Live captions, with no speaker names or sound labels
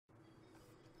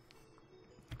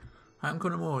I'm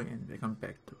Konomori and welcome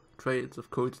back to Trails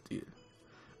of Cold Steel.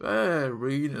 Well,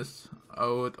 Reen is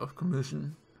out of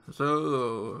commission,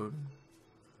 so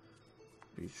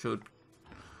we should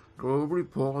go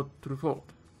report to the fort.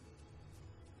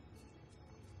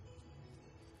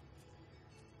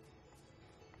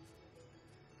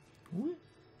 Ooh.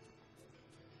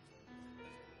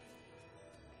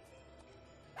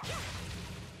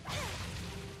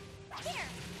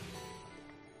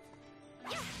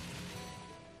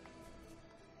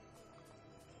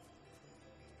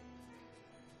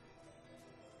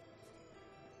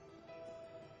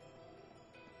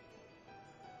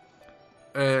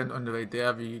 And on the way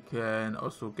there we can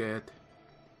also get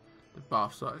the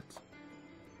bath salts.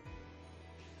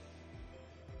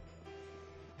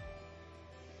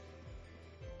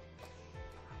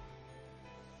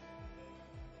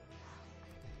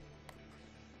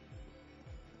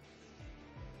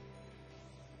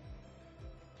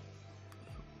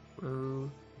 So, look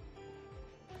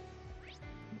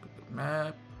at the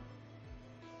map.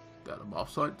 There are the bath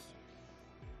salts.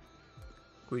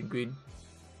 Green, green.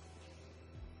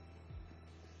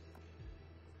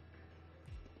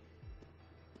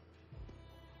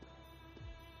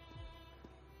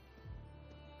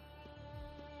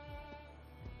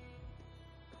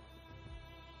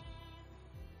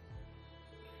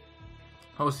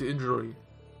 How's the injury?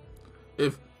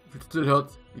 If it still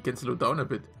hurts, you can slow down a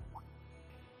bit.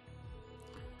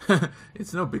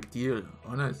 It's no big deal,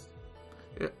 honest.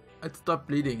 It stopped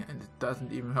bleeding and it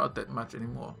doesn't even hurt that much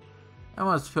anymore.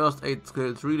 Emma's first aid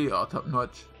skills really are top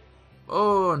notch.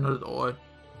 Oh, not at all.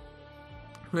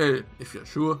 Well, if you're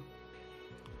sure.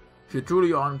 If you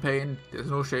truly are in pain,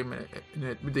 there's no shame in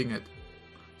admitting it.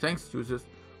 Thanks, Juices,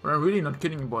 but I'm really not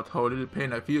kidding about how little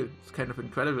pain I feel. It's kind of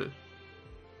incredible.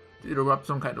 Did you rub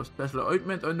some kind of special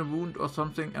ointment on the wound or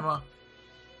something, Emma?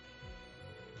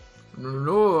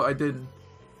 No, I didn't.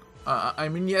 I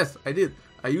mean, yes, I did.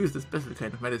 I used a special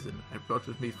kind of medicine I brought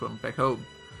with me from back home.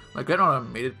 My grandmother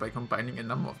made it by combining a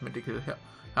number of medical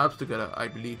herbs together, I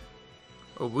believe.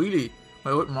 Oh, really?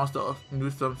 My old master often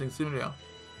used something similar.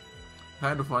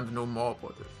 Kind of want to know more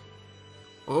about this.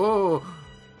 Oh,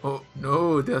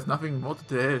 no, there's nothing more to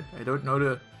tell. I don't know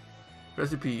the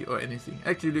recipe or anything.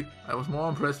 Actually, I was more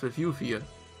impressed with you, Fia,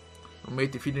 who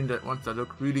made the feeling that monster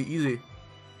look really easy.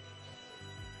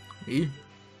 Me?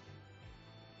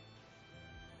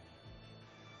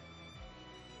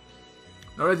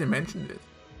 Now that you mentioned it,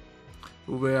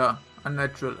 we were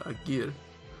unnatural agile,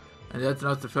 and that's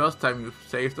not the first time you've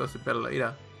saved us a battle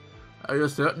either. Are you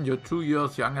certain you're 2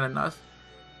 years younger than us?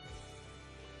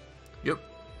 Yep.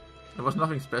 It was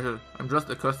nothing special. I'm just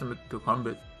accustomed to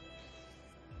combat.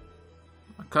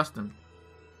 Accustomed?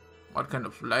 What kind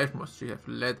of life must she have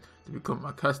led to become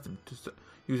accustomed to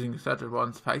using such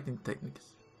advanced fighting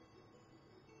techniques?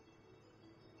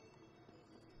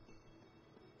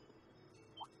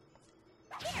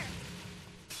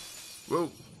 Whoa!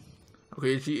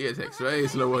 Okay, she attacks way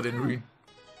slower than Reen.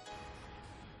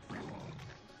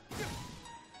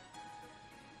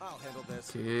 I'll handle this.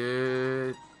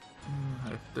 Okay,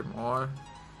 have them all.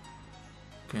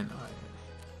 Can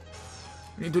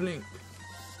I? Need to link.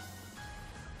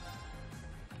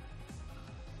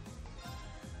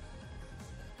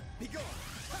 Be gone.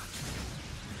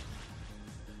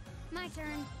 My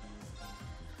turn.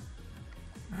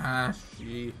 Ah,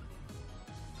 she.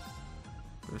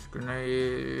 First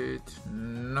grenade.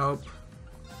 Nope.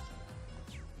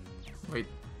 Wait.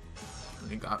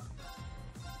 Link up.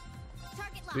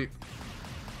 Target locked. Sweep.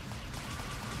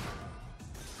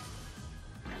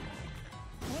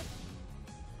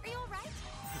 Are you alright?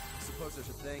 Suppose I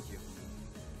should thank you.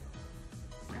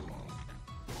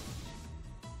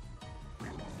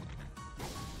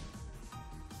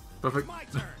 Perfect. My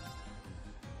turn.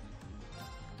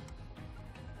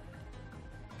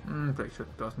 Break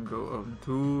shot doesn't go on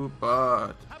too,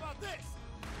 but How about this?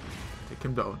 take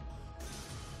him down.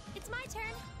 It's my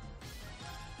turn.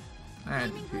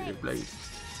 And Aiming he blade. replace.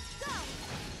 Go.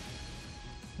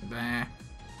 Bah.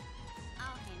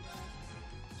 I'll handle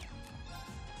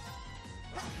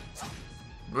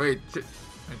it. Wait, shit.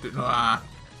 I did not.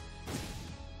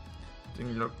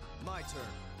 Thing look. My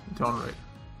turn. Turn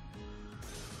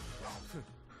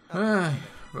right.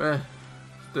 Well,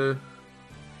 still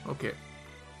okay.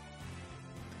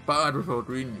 But without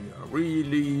really,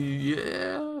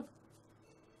 yeah.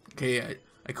 Okay,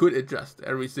 I could adjust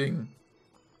everything,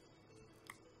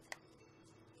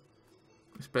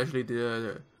 especially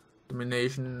the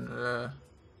domination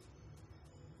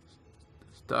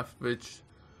stuff, which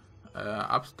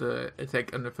ups the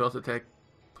attack on the first attack,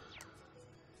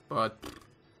 but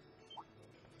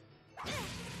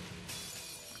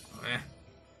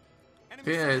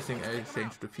be Okay, I safe. think I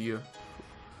changed the fear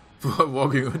for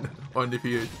walking on the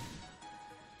field.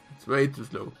 It's way too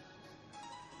slow.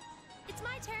 It's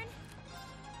my turn.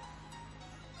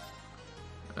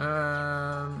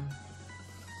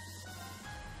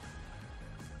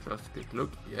 Just a quick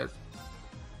look, yes.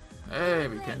 Hey,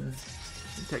 we can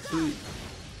take 3.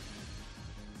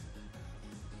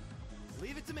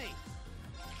 Leave it to me.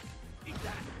 Eat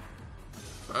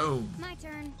that. Boom. My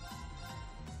turn.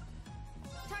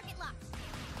 Target locked.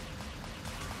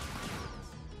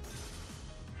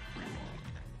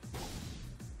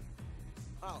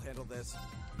 I'll handle this.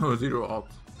 No, 0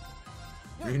 odds.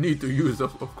 You need to use,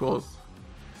 of course,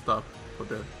 stuff for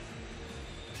that.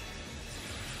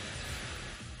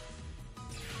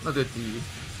 Not that the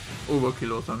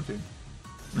overkill or something.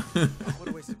 What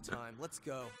a waste of time. Let's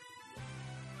go.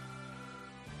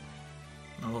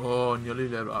 Oh, nearly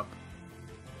level up.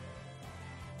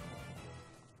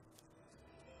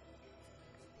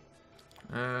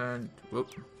 And whoop.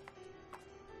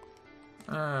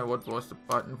 What was the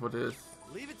button for this?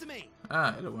 Leave it to me.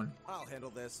 Other one. I'll handle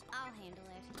this. I'll handle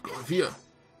it. Let's go here.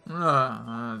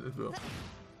 This will.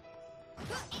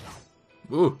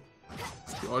 Whoa.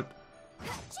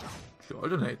 She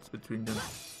alternates between them.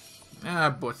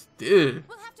 But still.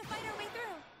 We'll have to fight our way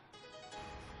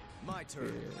through. My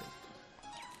turn.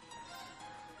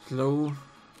 Slow.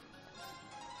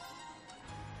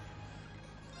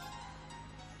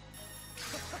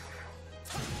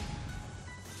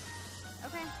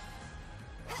 Okay.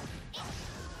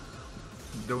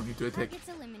 Don't need to attack. Target's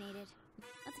eliminated.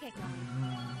 Let's get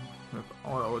going.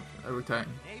 All out every time.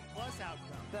 A+ outcome.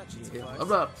 That should Yeah. suffice. Blah,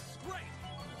 blah. Great.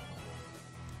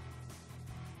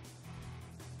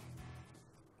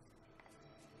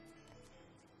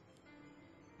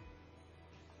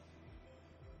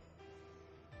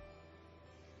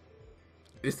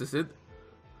 Is this it?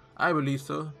 I believe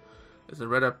so. It's a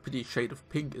rather pretty shade of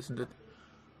pink, isn't it?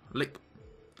 Lick.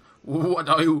 What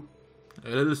are you? A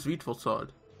little sweet for salt.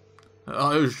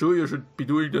 Are you sure you should be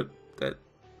doing that?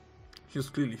 She's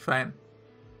clearly fine.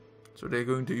 So they're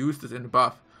going to use this in the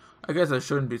bath. I guess I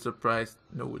shouldn't be surprised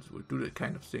nobles will do that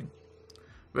kind of thing.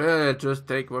 Well, just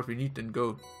take what we need and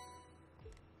go.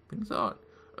 Pink salt.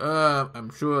 I'm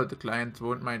sure the clients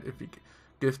won't mind if we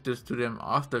give this to them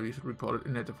after we report it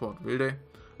in at the fort, will they?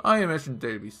 I imagine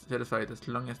they'll be satisfied as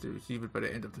long as they receive it by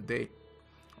the end of the day.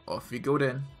 Off we go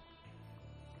then.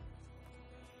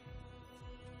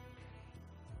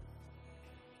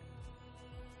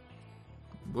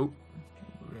 Whoa.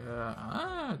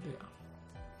 Yeah, there.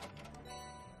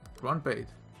 Ground bait.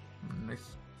 Nice.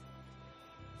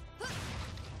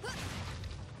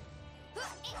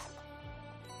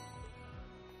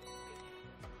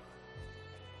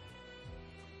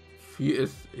 He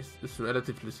is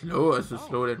relatively slow, as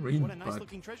slow than Rin, What a nice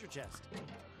looking treasure chest.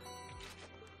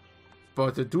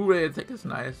 but the two-ray attack is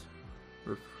nice.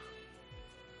 With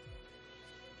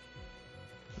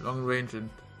long range and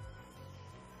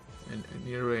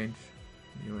near range.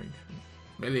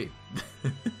 Melee.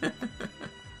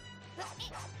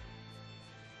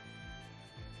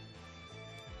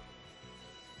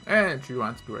 And she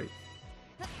runs great.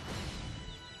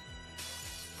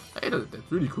 Hey,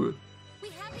 that's really cool. We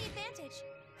have the advantage.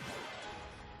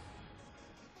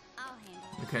 I'll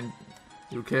handle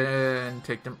it. You can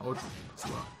take them out.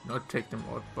 Well, not take them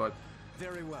out, but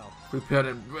Very well. prepare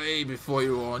them way before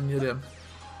you are near them.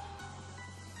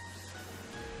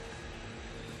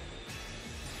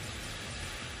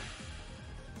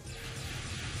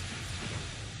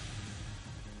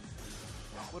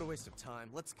 What a waste of time.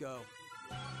 Let's go.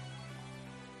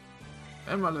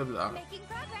 And my level up. Making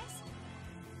progress.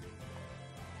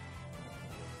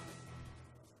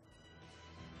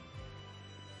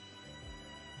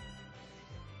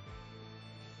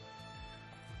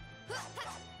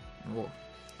 Oh.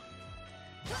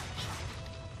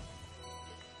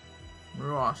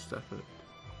 Mirage Stafford.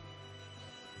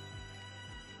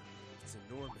 It's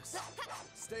enormous.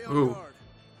 Stay Ooh. on guard.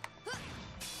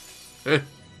 Eh.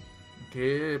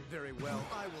 Okay, Very well.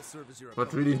 I will serve as your but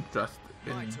opponent. really just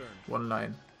My in turn. one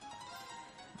line.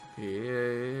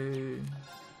 Okay.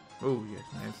 Oh yes,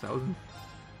 9,000.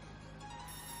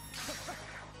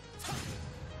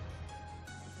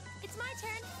 It's my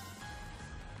turn.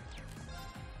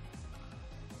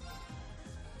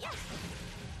 Yes.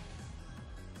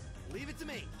 Leave it to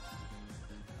me.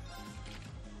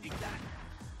 Eat that.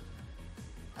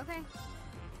 Okay.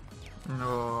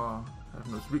 No, I have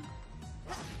no sweep.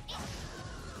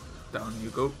 Down you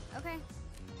go. Okay.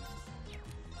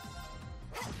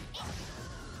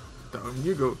 Down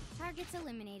you go. Target's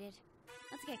eliminated.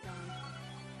 Let's get going.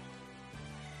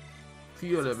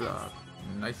 4 level up.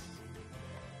 Nice.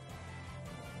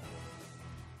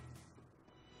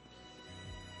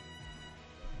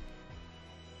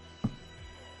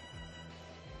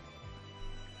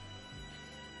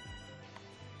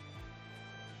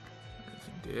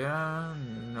 there?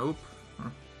 Nope.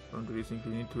 Don't really think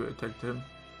we need to attack them.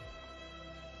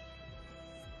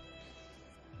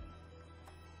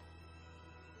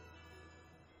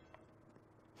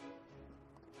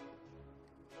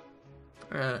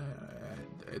 And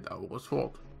at Aurochs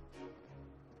fort.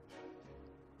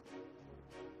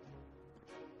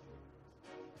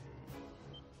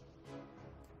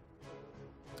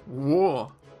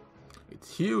 Whoa!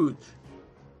 It's huge!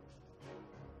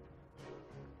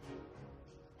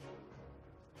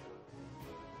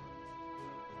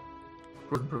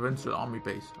 Provincial army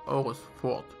base, Aurochs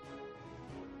fort.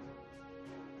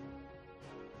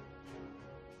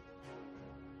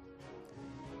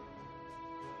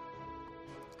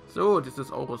 So, this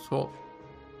is Aurochs fort,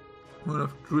 one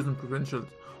of Drusen provincial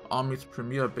army's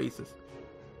premier bases.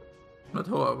 Not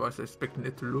how I was expecting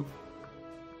it to look.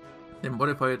 They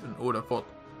modified an older fort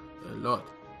a lot.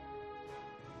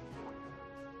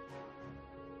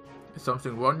 Is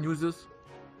something one uses?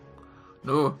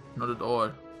 No, not at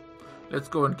all. Let's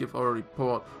go and give our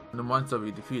report on the monster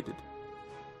we defeated.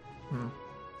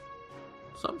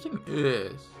 Something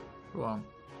is wrong.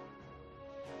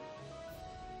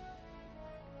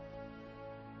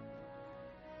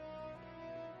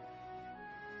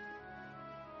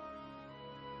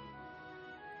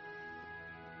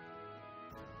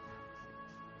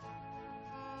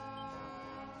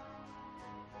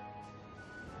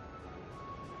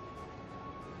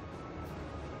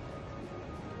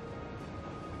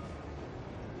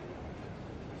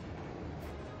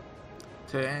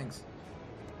 Tanks.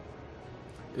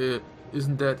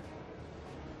 Isn't that?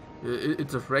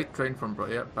 It's a freight train from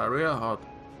Barrier Heart.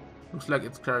 Looks like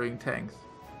it's carrying tanks.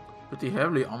 Pretty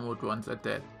heavily armored ones at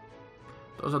that.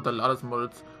 Those are the latest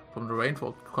models from the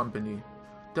Rainfall Company.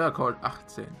 They are called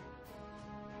 18.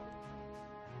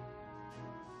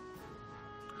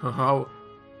 How?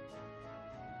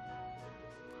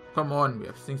 Come on, we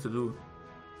have things to do.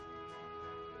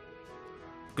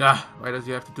 Gah, why does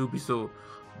he have to be so...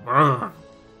 Brrr.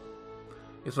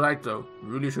 It's right though, we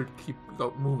really should keep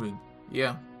moving.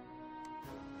 Yeah.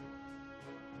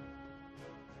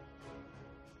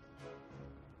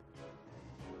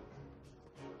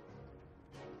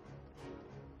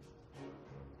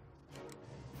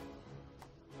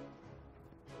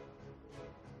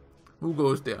 Who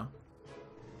goes there?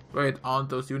 Wait, aren't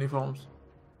those uniforms?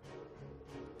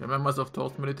 The members of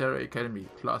Thor's Military Academy,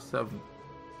 Class 7.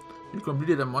 You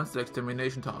completed a monster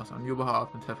extermination task on your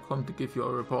behalf and have come to give you a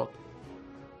report.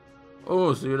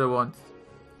 Oh, so you're the ones.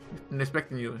 We've been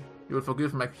expecting you. You will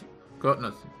forgive my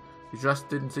curtness. You just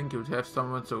didn't think you would have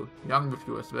someone so young with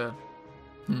you as well.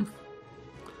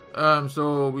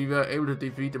 So we were able to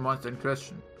defeat the monster in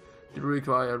question. Did you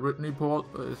require a written report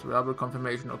or is verbal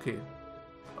confirmation okay?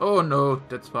 Oh no,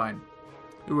 that's fine.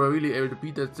 You were really able to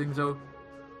beat that thing though?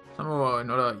 Somehow or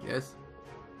another, yes.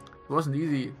 It wasn't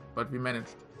easy, but we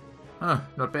managed.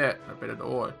 Not bad at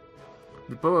all.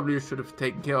 We probably should have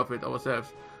taken care of it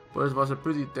ourselves, but it was a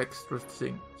pretty dexterous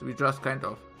thing, so we just kind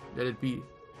of let it be.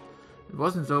 It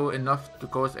wasn't so enough to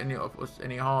cause any of us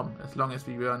any harm, as long as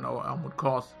we were in our armored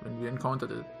cars when we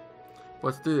encountered it.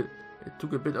 But still, it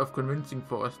took a bit of convincing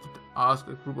for us to ask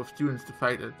a group of students to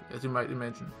fight it, as you might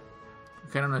imagine.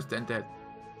 You can understand that.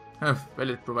 Well,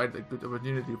 it provided a good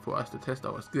opportunity for us to test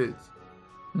our skills.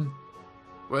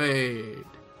 Wait.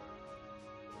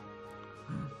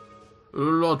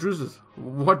 Lord Jesus,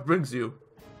 what brings you?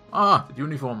 Ah, the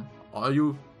uniform. Are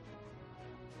you?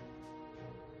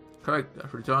 Correct,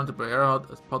 I've returned to Bayard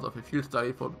as part of a field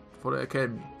study for the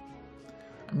Academy.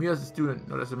 I'm here as a student,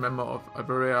 not as a member of a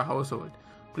Barrier household.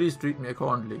 Please treat me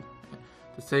accordingly.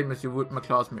 The same as you would my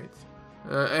classmates.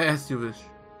 As you wish.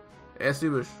 As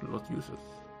you wish, Lord Jesus.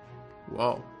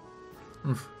 Wow.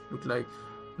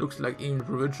 Looks like even the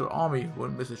provincial army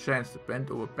won't miss a chance to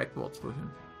bend over backwards for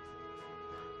him.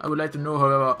 I would like to know,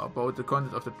 however, about the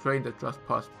content of the train that just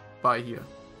passed by here.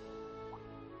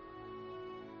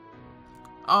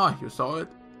 Ah, you saw it?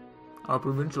 Our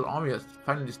provincial army has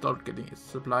finally started getting it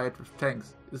supplied with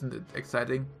tanks. Isn't it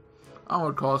exciting?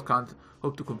 Armored cars can't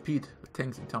hope to compete with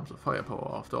tanks in terms of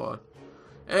firepower after all.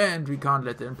 And we can't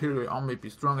let the Imperial army be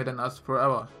stronger than us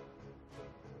forever.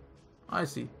 I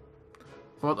see.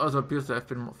 Fort also appears to have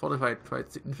been fortified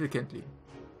quite significantly.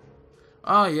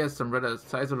 Ah yes, some rather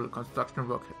sizable construction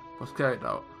work was carried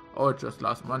out just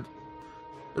last month.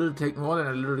 It'll take more than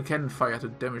a little cannon fire to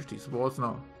damage these walls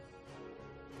now.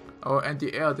 Our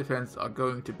anti-air defense are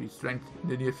going to be strengthened in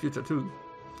the near future too.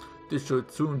 This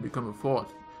should soon become a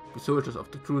fort the soldiers of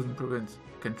the Drusen province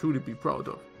can truly be proud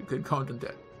of. You can count on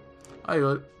that. I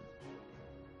will.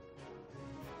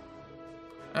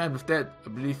 And with that, I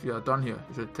believe we are done here.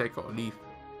 We should take our leave.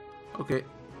 Okay.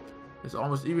 It's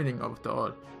almost evening after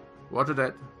all. Roger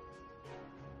that.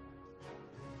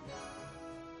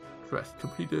 Quest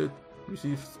completed.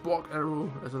 Receive Spork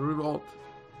Arrow as a reward.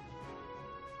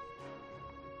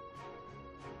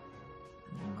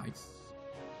 Nice.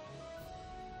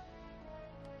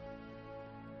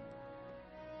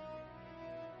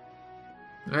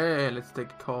 Hey, let's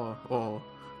take a car. Oh.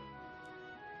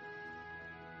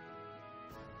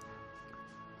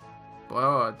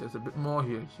 But there's a bit more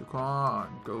here. You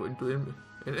can't go into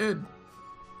in.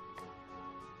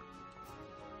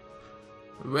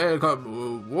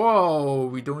 Welcome. Whoa,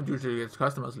 we don't usually get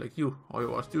customers like you or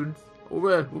your students. Oh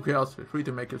well, who cares? Feel free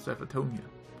to make yourself at home here.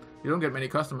 You don't get many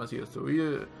customers here, so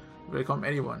we welcome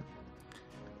anyone.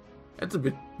 It's a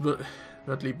bit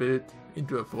weirdly built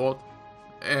into a fort,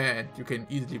 and you can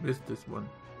easily visit this one.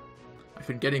 I've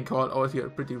been getting called out here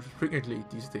pretty frequently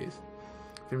these days.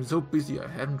 I've been so busy I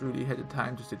haven't really had the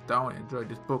time to sit down and enjoy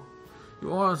this book.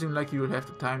 You all seem like you will have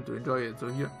the time to enjoy it, so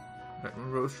here,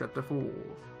 Redmond Rose Chapter 4.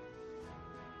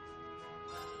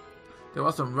 There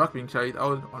was some work being carried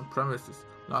out on premises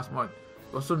last month.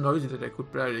 It was so noisy that I could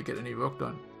barely get any work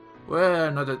done.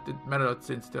 Well, not that it mattered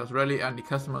since there's rarely any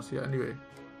customers here anyway.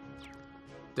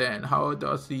 Then how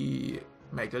does he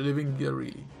make a living here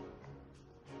really?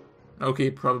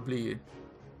 Okay, probably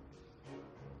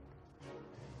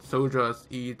soldiers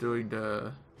eat during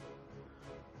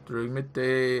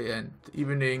midday and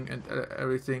evening and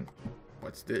everything.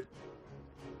 What's the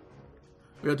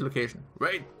weird location?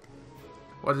 Wait!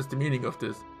 What is the meaning of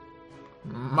this?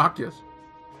 Marcus.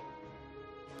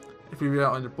 If we were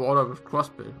on the border with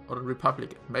Crossbill or the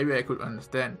Republic, maybe I could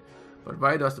understand. But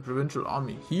why does the provincial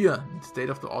army here need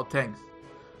state-of-the-art tanks?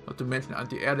 Not to mention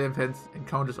anti-air defense and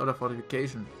countless other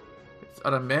fortifications. It's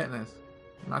utter madness.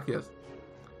 Marcus.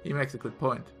 He makes a good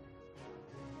point.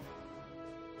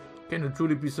 Can you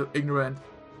truly be so ignorant?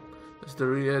 That's the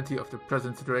reality of the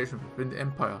present situation within the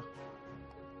Empire.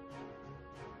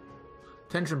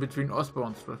 Tension between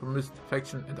Osborn's reformist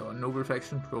faction and our noble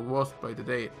faction grows worse by the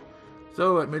day.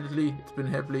 So, admittedly, it's been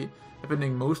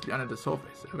happening mostly under the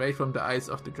surface, away from the eyes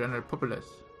of the general populace.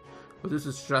 But this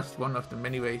is just one of the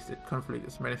many ways that conflict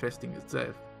is manifesting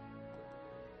itself.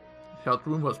 I heard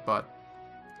rumors, but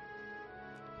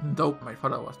though my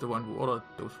father was the one who ordered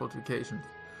those fortifications,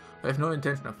 I have no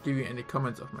intention of giving any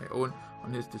comments of my own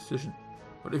on his decision.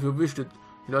 But if you wish to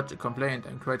lodge a complaint,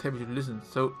 I'm quite happy to listen,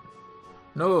 so...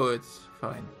 No, it's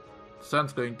fine. The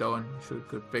sun's going down, we should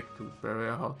go back to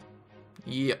Barrier Heart.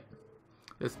 Yep.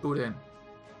 Let's go then.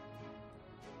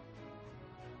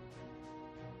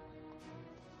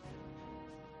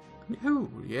 Oh,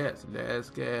 yes, let's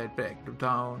get back to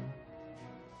town.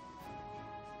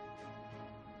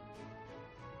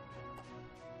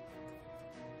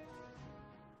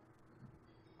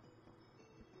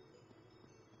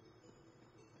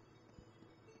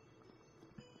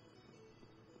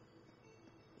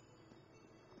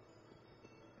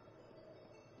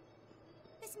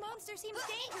 This monster seems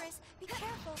dangerous. Be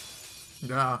careful.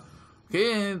 Yeah,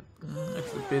 okay,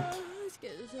 it's a bit Let's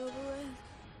get this over with.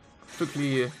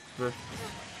 quickly with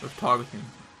targeting,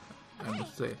 I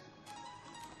must say.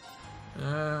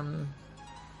 Okay,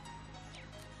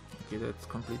 that's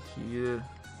complete here.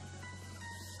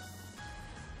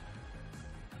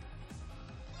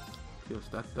 Okay,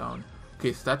 stat down.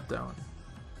 Okay, stat down.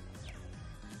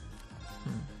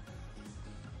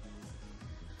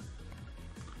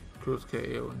 Close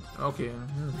KO. Okay.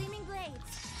 Gleaming blades.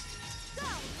 Go.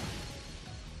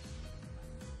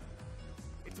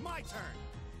 It's my turn.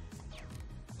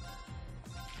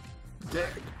 Dead.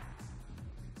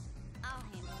 I'll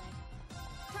handle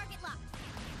it. Target locked.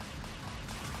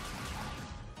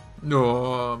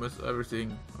 No, miss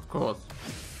everything, of course.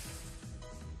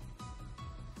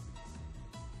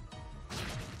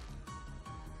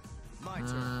 My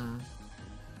turn.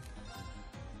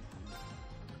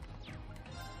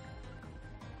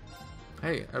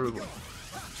 Hey, everyone.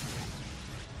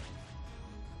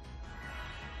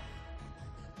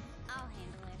 I'll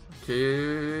handle it.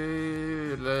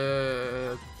 Okay,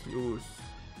 let's use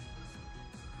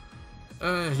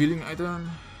a healing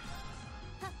item.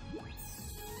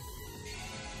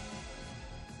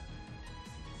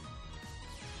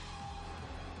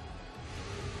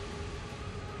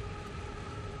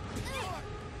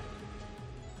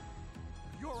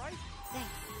 You alright? Thanks.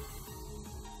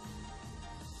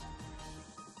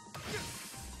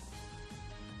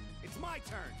 It's my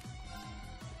turn.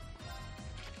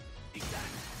 Eat that.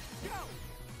 Go.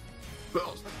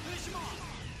 Burst. Finish him off.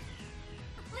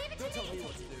 Leave it Don't to tell me me.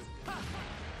 what to do.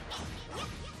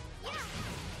 Yeah.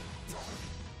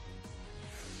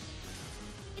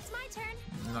 It's my turn.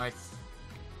 Nice.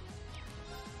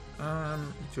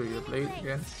 Show you the blade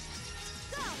again.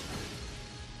 Go.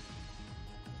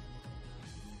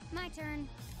 My turn.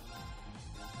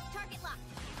 Target locked.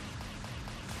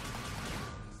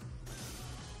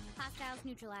 Hostiles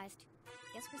neutralized.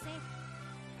 Guess we're safe.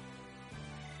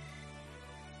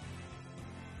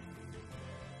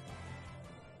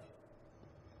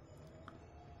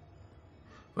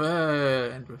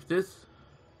 Well, and with this,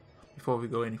 before we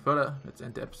go any further, let's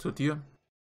end the episode here.